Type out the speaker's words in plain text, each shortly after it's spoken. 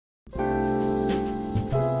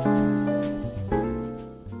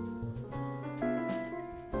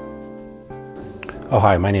Oh,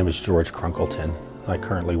 hi, my name is George Crunkleton. I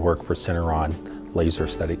currently work for Centeron Laser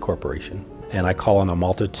Aesthetic Corporation. And I call on a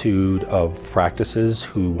multitude of practices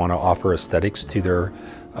who want to offer aesthetics to their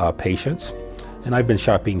patients. And I've been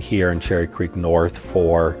shopping here in Cherry Creek North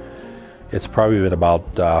for, it's probably been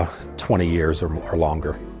about 20 years or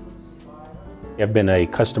longer. I've been a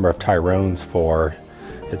customer of Tyrone's for,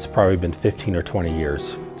 it's probably been 15 or 20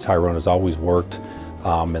 years. Tyrone has always worked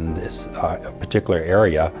in this particular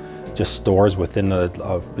area, just stores within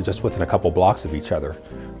just within a couple blocks of each other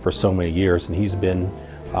for so many years. And he's been,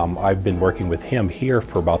 I've been working with him here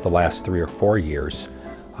for about the last 3 or 4 years.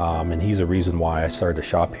 And he's the reason why I started to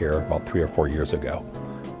shop here about 3 or 4 years ago.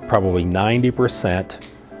 Probably 90%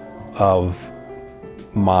 of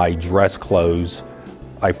my dress clothes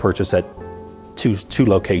I purchase at two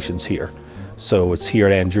locations here. So it's here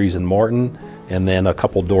at Andrews and Morton, and then a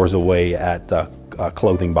couple doors away at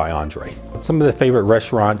Clothing by Andre. Some of the favorite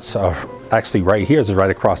restaurants are actually right here, is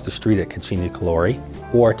right across the street at Cucina Colori,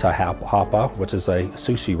 or Tahapa, which is a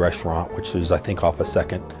sushi restaurant, which is I think off of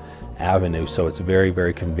 2nd Avenue. So it's very,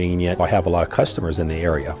 very convenient. I have a lot of customers in the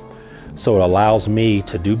area. So it allows me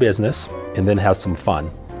to do business and then have some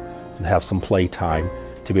fun and have some playtime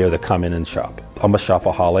to be able to come in and shop. I'm a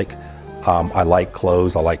shopaholic. I like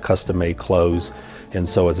clothes, I like custom-made clothes, and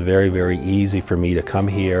so it's very, very easy for me to come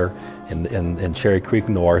here in Cherry Creek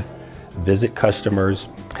North, visit customers,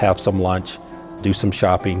 have some lunch, do some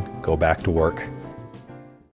shopping, go back to work.